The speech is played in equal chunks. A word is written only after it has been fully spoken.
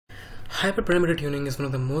Hyperparameter tuning is one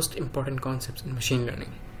of the most important concepts in machine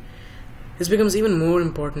learning. This becomes even more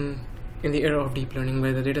important in the era of deep learning,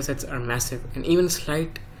 where the datasets are massive, and even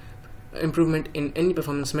slight improvement in any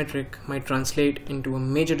performance metric might translate into a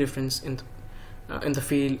major difference in the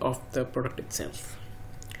field of the product itself.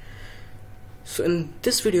 So in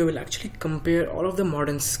this video, we'll actually compare all of the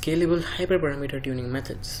modern scalable hyperparameter tuning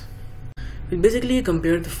methods. We'll basically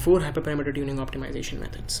compare the 4 hyperparameter tuning optimization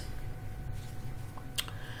methods.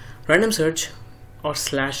 Random search or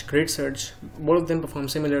 / grid search, both of them perform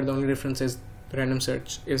similar. The only difference is the random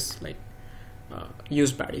search is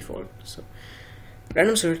used by default. So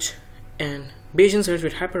random search and Bayesian search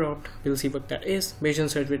with hyperopt, we'll see what that is. Bayesian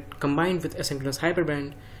search combined with asynchronous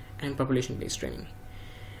hyperband and population-based training.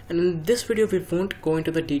 And in this video, we won't go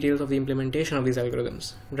into the details of the implementation of these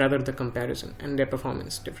algorithms, rather the comparison and their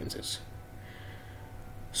performance differences.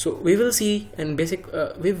 So we will see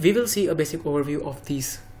we will see a basic overview of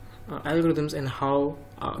these algorithms and how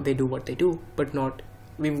they do what they do, but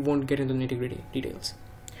we won't get into nitty-gritty details.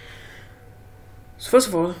 So first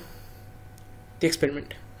of all, the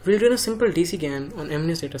experiment. We'll run a simple DC GAN on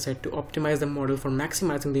MNIST dataset to optimize the model for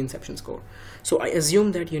maximizing the Inception score. So I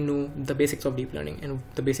assume that you know the basics of deep learning and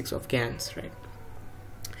the basics of GANs, right?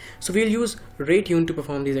 So we'll use RayTune to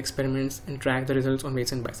perform these experiments and track the results on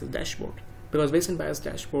Bayesian Bias dashboard, because Bayesian Bias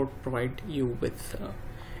dashboard provide you with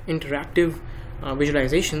interactive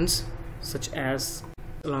visualizations, such as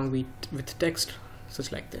along with text,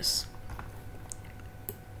 such like this.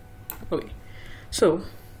 Okay, so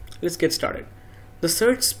let's get started. The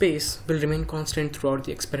search space will remain constant throughout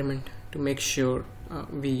the experiment to make sure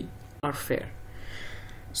we are fair.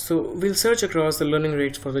 So we'll search across the learning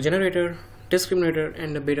rates for the generator, discriminator,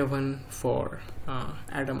 and a beta 1 for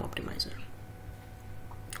Adam optimizer.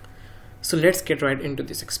 So let's get right into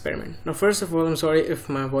this experiment. Now first of all, I'm sorry if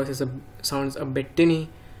my voice sounds a bit tinny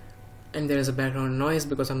and there is a background noise,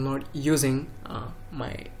 because I'm not using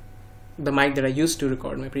the mic that I used to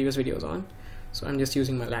record my previous videos on. So I'm just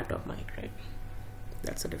using my laptop mic, right?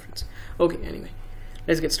 That's the difference. Okay, anyway,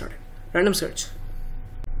 let's get started. Random search.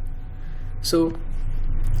 So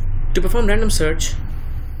to perform random search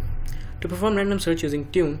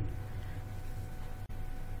using Tune,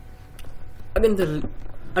 again the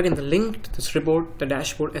link to this report, the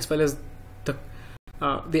dashboard, as well as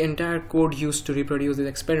the entire code used to reproduce this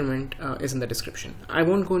experiment is in the description. I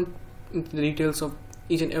won't go into the details of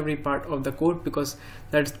each and every part of the code, because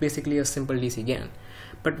that's basically a simple DC GAN.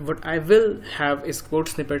 But what I will have is code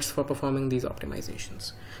snippets for performing these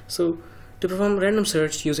optimizations. So to perform random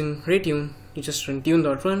search using RayTune, you just run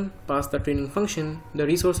tune.run, pass the training function, the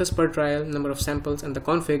resources per trial, number of samples, and the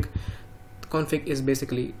config. The config is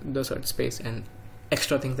basically the search space and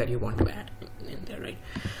extra things that you want to add in there, right?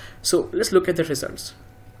 So let's look at the results.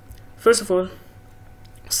 First of all,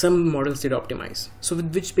 some models did optimize. So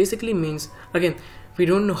which basically means, again, we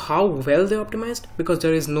don't know how well they optimized because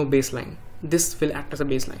there is no baseline. This will act as a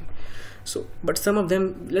baseline. So, but some of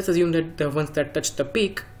them, let's assume that the ones that touched the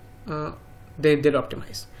peak, they did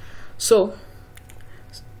optimize. So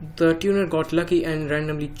the tuner got lucky and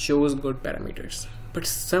randomly chose good parameters. But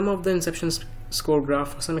some of the Inception score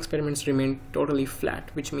graph for some experiments remained totally flat,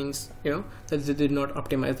 which means that they did not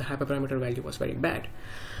optimize. The hyperparameter value was very bad.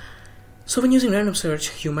 So when using random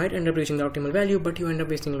search, you might end up reaching the optimal value, but you end up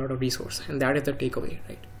wasting a lot of resource, and that is the takeaway,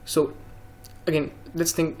 right? So again,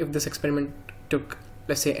 let's think if this experiment took,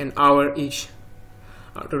 let's say, an hour each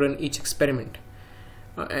to run each experiment.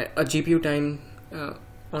 A GPU time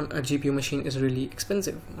on a GPU machine is really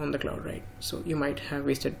expensive on the cloud, right? So you might have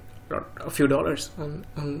wasted a few dollars on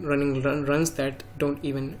running runs that don't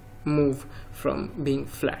even move from being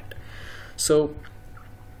flat. So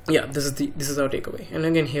yeah, this is our takeaway. And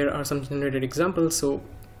again, here are some generated examples. So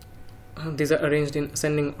these are arranged in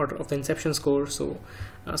ascending order of the Inception score. So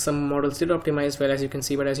some models did optimize well, as you can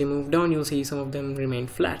see, but as you move down, you'll see some of them remain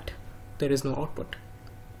flat. There is no output.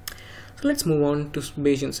 So let's move on to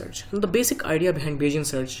Bayesian search. And the basic idea behind Bayesian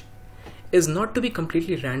search is not to be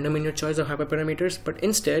completely random in your choice of hyperparameters, but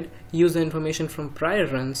instead use the information from prior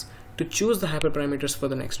runs to choose the hyperparameters for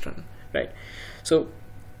the next run, right? So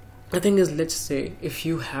the thing is, let's say if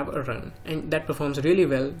you have a run and that performs really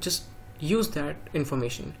well, just use that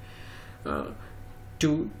information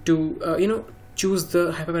to choose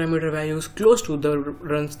the hyperparameter values close to the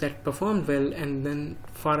runs that performed well, and then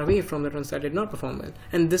far away from the runs that did not perform well.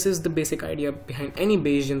 And this is the basic idea behind any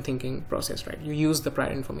Bayesian thinking process, right? You use the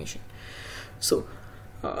prior information. So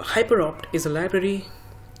hyperopt is a library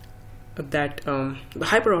that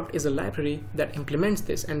implements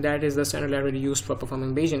this, and that is the standard library used for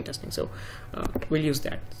performing Bayesian testing. So we'll use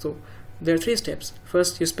that. So there are 3 steps.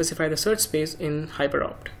 First, you specify the search space in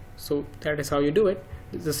hyperopt. So that is how you do it.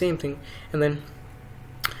 It's the same thing. And then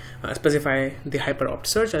specify the hyperopt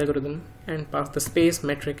search algorithm and pass the space,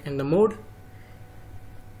 metric, and the mode.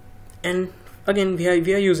 And again, we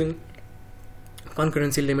are using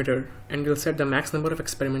concurrency limiter, and we'll set the max number of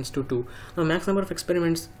experiments to 2. Now max number of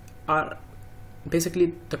experiments are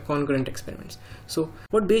basically the concurrent experiments. So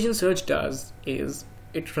what Bayesian search does is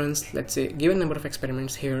it runs, let's say, given number of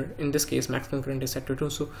experiments here, in this case max concurrent is set to 2,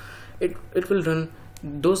 so it will run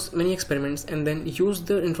those many experiments and then use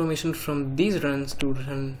the information from these runs to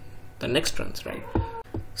run the next runs, right?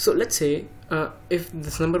 So let's say if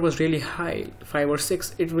this number was really high, 5 or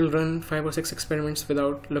 6, it will run 5 or 6 experiments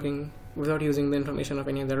without using the information of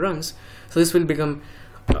any other runs. So this will become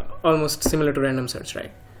almost similar to random search,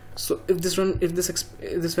 right? So if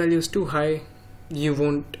this value is too high, you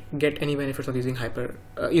won't get any benefits of using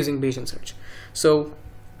Bayesian search. So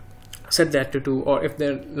set that to 2, or if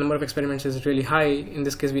the number of experiments is really high, in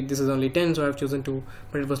this case this is only 10, so I've chosen 2,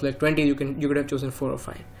 but it was like 20, you could have chosen 4 or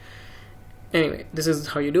 5. Anyway, this is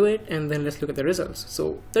how you do it, and then let's look at the results.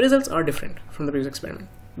 So the results are different from the previous experiment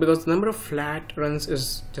because the number of flat runs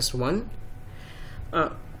is just 1.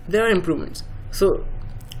 There are improvements. So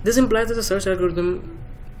this implies that the search algorithm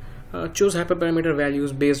chose hyperparameter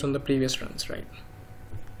values based on the previous runs, right?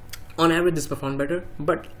 On average, this performed better,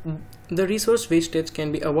 but the resource wastage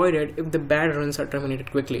can be avoided if the bad runs are terminated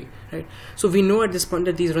quickly, right? So we know at this point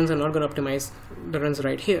that these runs are not going to optimize the runs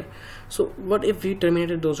right here. So what if we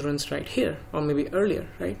terminated those runs right here, or maybe earlier,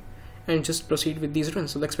 right? And just proceed with these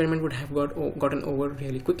runs. So the experiment would have gotten over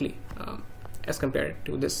really quickly as compared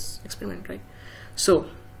to this experiment, right? So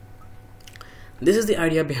this is the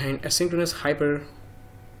idea behind asynchronous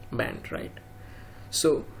hyperband, right?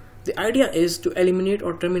 So the idea is to eliminate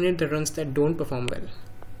or terminate the runs that don't perform well.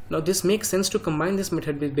 Now this makes sense to combine this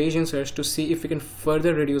method with Bayesian search to see if we can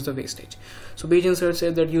further reduce the wastage. So Bayesian search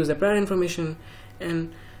says that use the prior information,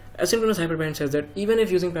 and asynchronous hyperband says that even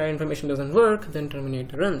if using prior information doesn't work, then terminate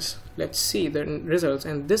the runs. Let's see the results,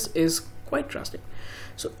 and this is quite drastic.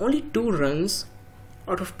 So only 2 runs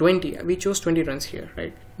out of 20, we chose 20 runs here,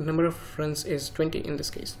 right? The number of runs is 20 in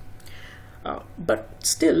this case, but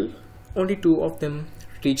still only 2 of them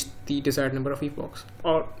reach the desired number of epochs,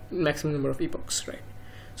 or maximum number of epochs, right?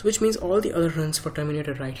 So which means all the other runs were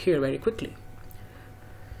terminated right here very quickly.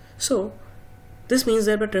 So this means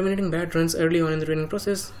that by terminating bad runs early on in the training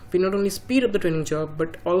process, we not only speed up the training job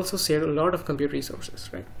but also save a lot of compute resources,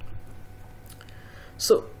 right?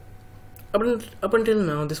 So up until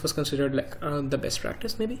now, this was considered like the best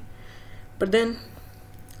practice maybe, but then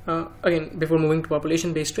again, before moving to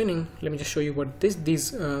population-based training, let me just show you what these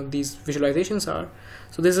visualizations are.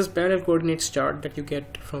 So this is parallel coordinates chart that you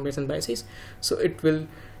get from Bayesian biases. So it will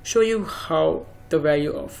show you how the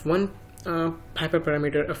value of one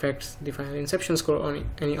hyperparameter affects the final Inception score on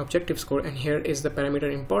any objective score, and here is the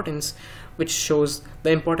parameter importance, which shows the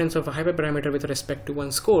importance of a hyperparameter with respect to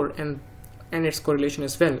one score and its correlation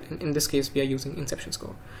as well. In this case, we are using Inception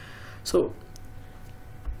score. So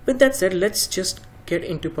with that said, let's just get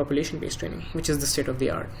into population-based training, which is the state of the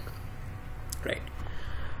art, right?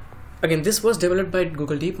 Again, this was developed by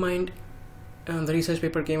Google DeepMind. The research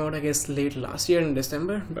paper came out, I guess, late last year in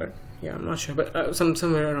December, but yeah, I'm not sure, but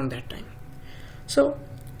somewhere around that time. So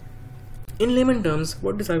in layman terms,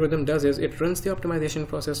 what this algorithm does is it runs the optimization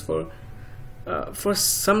process for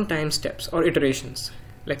some time steps or iterations,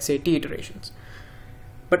 let's say t iterations.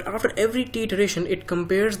 But after every t iteration, it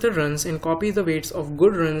compares the runs and copies the weights of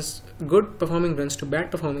good performing runs to bad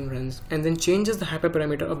performing runs, and then changes the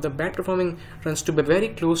hyperparameter of the bad performing runs to be very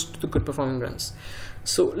close to the good performing runs.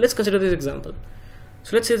 So let's consider this example.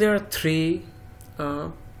 So let's say there are 3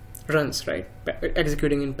 runs, right,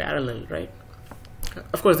 executing in parallel, right?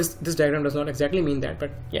 Of course, this diagram does not exactly mean that,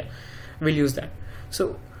 but yeah, we'll use that.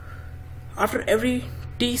 So after every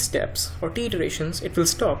t steps or t iterations, it will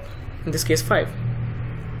stop, in this case 5.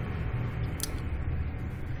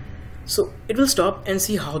 So it will stop and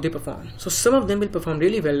see how they perform. So some of them will perform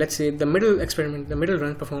really well. Let's say the middle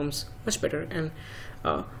run performs much better, and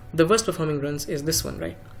the worst performing runs is this one,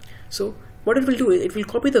 right? So what it will do is it will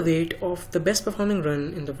copy the weight of the best performing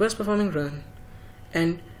run in the worst performing run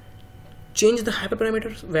and change the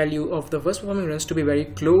hyperparameter value of the worst performing runs to be very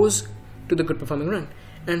close to the good performing run.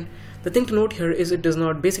 And the thing to note here is it does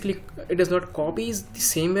not copies the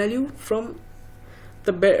same value from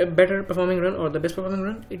the better performing run or the best performing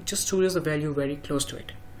run. It just chooses a value very close to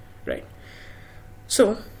it, right?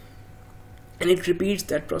 So, and it repeats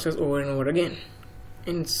that process over and over again,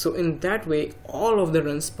 and so in that way all of the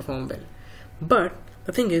runs perform well. But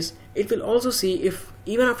the thing is, it will also see if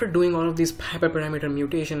even after doing all of these hyperparameter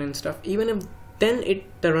mutation and stuff, even if then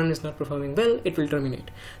the run is not performing well, it will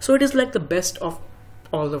terminate. So it is like the best of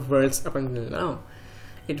all the worlds up until now.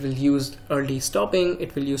 It will use early stopping,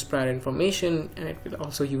 it will use prior information, and it will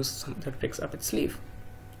also use some other tricks up its sleeve.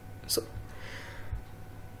 So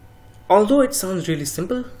although it sounds really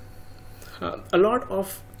simple, a lot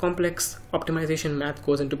of complex optimization math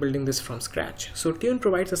goes into building this from scratch. So Tune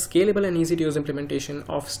provides a scalable and easy to use implementation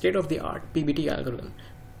of state-of-the-art PBT algorithm,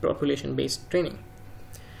 population-based training.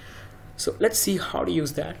 So let's see how to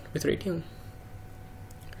use that with RayTune.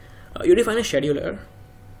 You define a scheduler.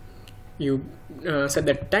 You set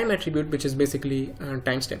that time attribute, which is basically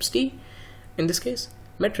time steps t. In this case,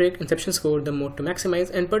 metric, inception score, the mode to maximize,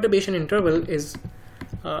 and perturbation interval is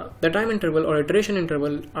the time interval or iteration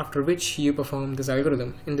interval after which you perform this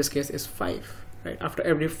algorithm. In this case is 5, right? After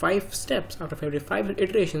every 5 steps, after every 5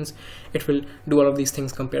 iterations, it will do all of these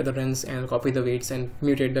things, compare the runs and copy the weights and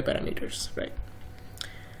mutate the parameters, right?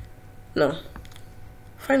 Now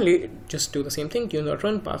finally just do the same thing,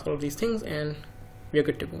 tune.run, pass all of these things, and we're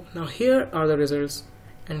good to go. Now here are the results,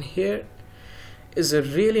 and here is a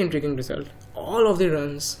really intriguing result. All of the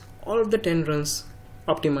runs, all of the 10 runs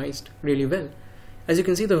optimized really well. As you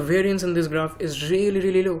can see, the variance in this graph is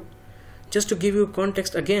really low. Just to give you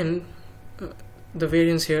context again, the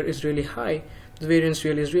variance here is really high, the variance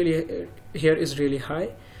here is really high,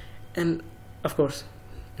 and of course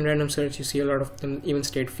in random search you see a lot of them even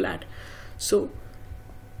stayed flat. So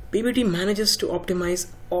PBT manages to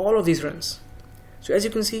optimize all of these runs. So as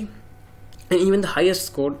you can see, and even the highest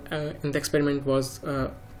score in the experiment was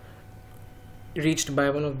reached by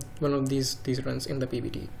one of these runs in the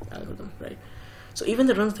PBT algorithm, right? So even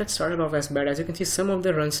the runs that started off as bad, as you can see, some of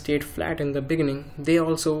the runs stayed flat in the beginning. They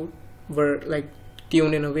also were like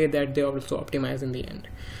tuned in a way that they also optimized in the end.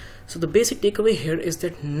 So the basic takeaway here is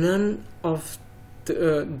that none of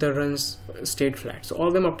the runs stayed flat. So all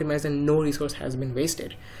of them optimized and no resource has been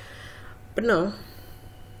wasted. But now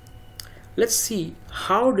let's see,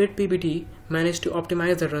 how did PBT manage to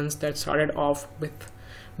optimize the runs that started off with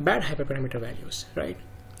bad hyperparameter values, right?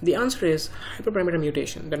 The answer is hyperparameter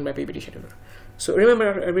mutation done by PBT scheduler. So remember,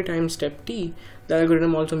 after every time step t, the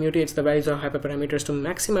algorithm also mutates the values of hyperparameters to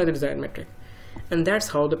maximize the desired metric. And that's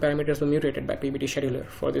how the parameters were mutated by PBT scheduler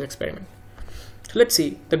for this experiment. So let's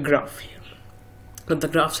see the graph here. Now the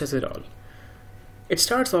graph says it all. It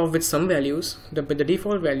starts off with some values, the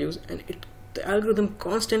default values, and the algorithm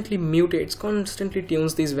constantly mutates, constantly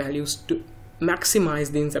tunes these values to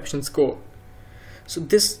maximize the inception score. So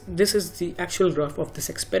this is the actual graph of this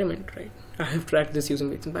experiment, right? I have tracked this using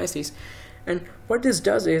weights and biases, and what this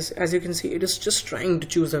does is, as you can see, it is just trying to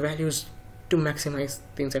choose the values to maximize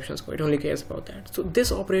the inception score. It only cares about that. So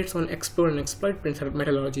this operates on explore and exploit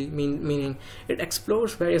methodology, meaning it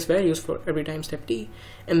explores various values for every time step t,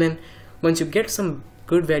 and then once you get some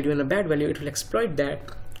good value and a bad value, it will exploit that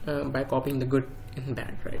by copying the good and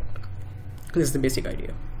bad, right? This is the basic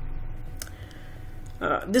idea.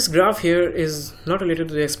 This graph here is not related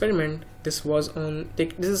to the experiment. This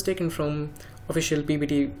is taken from official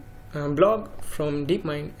PBT blog from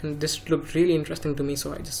DeepMind, and this looked really interesting to me,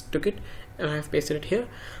 so I just took it and I have pasted it here.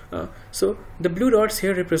 So the blue dots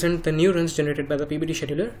here represent the new runs generated by the PBT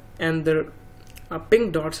scheduler, and the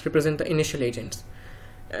pink dots represent the initial agents,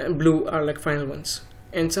 and blue are like final ones,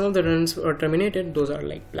 and some of the runs are terminated. Those are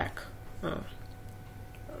like black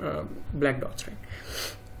dots, right?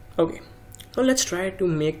 Okay. Now let's try to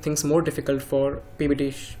make things more difficult for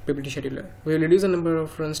PBT scheduler. We will reduce the number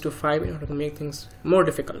of runs to 5 in order to make things more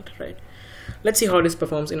difficult, right? Let's see how this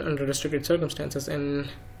performs in under restricted circumstances, and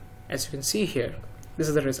as you can see here, this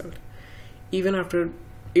is the result. Even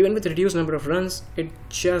with reduced number of runs, it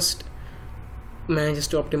just manages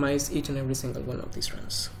to optimize each and every single one of these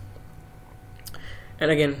runs.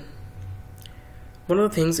 And again, one of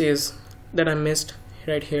the things is that I missed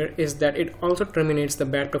right here is that it also terminates the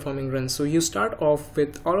bad performing runs. So you start off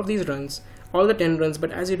with all of these runs, all the 10 runs,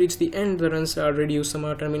 but as you reach the end, the runs are reduced, some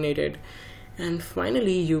are terminated, and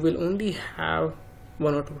finally you will only have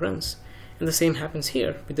 1 or 2 runs. And the same happens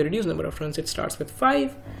here with the reduced number of runs. It starts with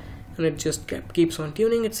 5 and it just keeps on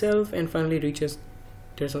tuning itself and finally reaches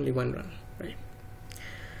there's only 1 run, right?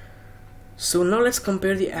 So now let's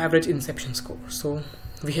compare the average inception score. So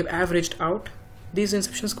we have averaged out these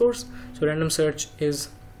inception scores. So random search is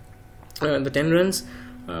the 10 runs,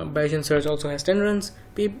 Bayesian search also has 10 runs,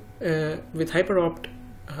 with hyperopt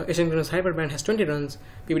asynchronous hyperband has 20 runs,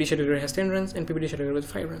 PBT scheduler has 10 runs, and PBT scheduler with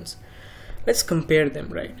 5 runs. Let's compare them,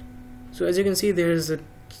 right? So as you can see, there is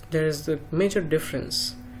a major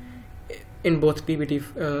difference in both PBT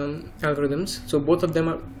algorithms. So both of them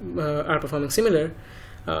are performing similar,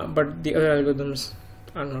 but the other algorithms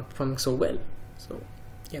are not performing so well. So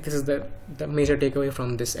yeah, this is the major takeaway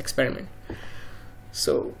from this experiment.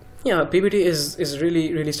 So yeah, PBT is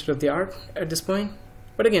really state of the art at this point.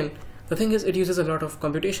 But again, the thing is, it uses a lot of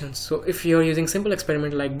computations. So if you're using simple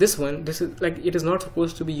experiment like this one, this is like, it is not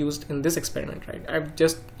supposed to be used in this experiment, right? I've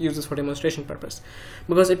just used this for demonstration purpose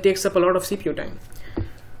because it takes up a lot of CPU time.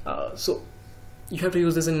 So you have to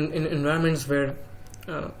use this in environments where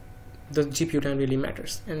the GPU time really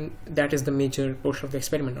matters, and that is the major portion of the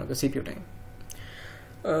experiment, not the CPU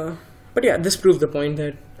time. But yeah, this proves the point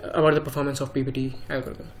that about the performance of PBT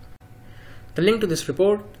algorithm. The link to this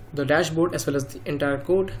report, the dashboard, as well as the entire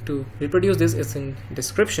code to reproduce this is in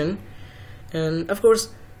description. And of course,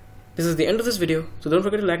 this is the end of this video, so don't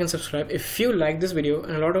forget to like and subscribe if you like this video,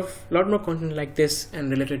 and a lot more content like this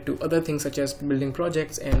and related to other things such as building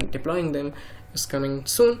projects and deploying them is coming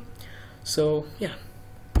soon. So yeah,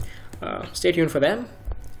 stay tuned for them,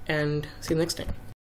 and see you next time.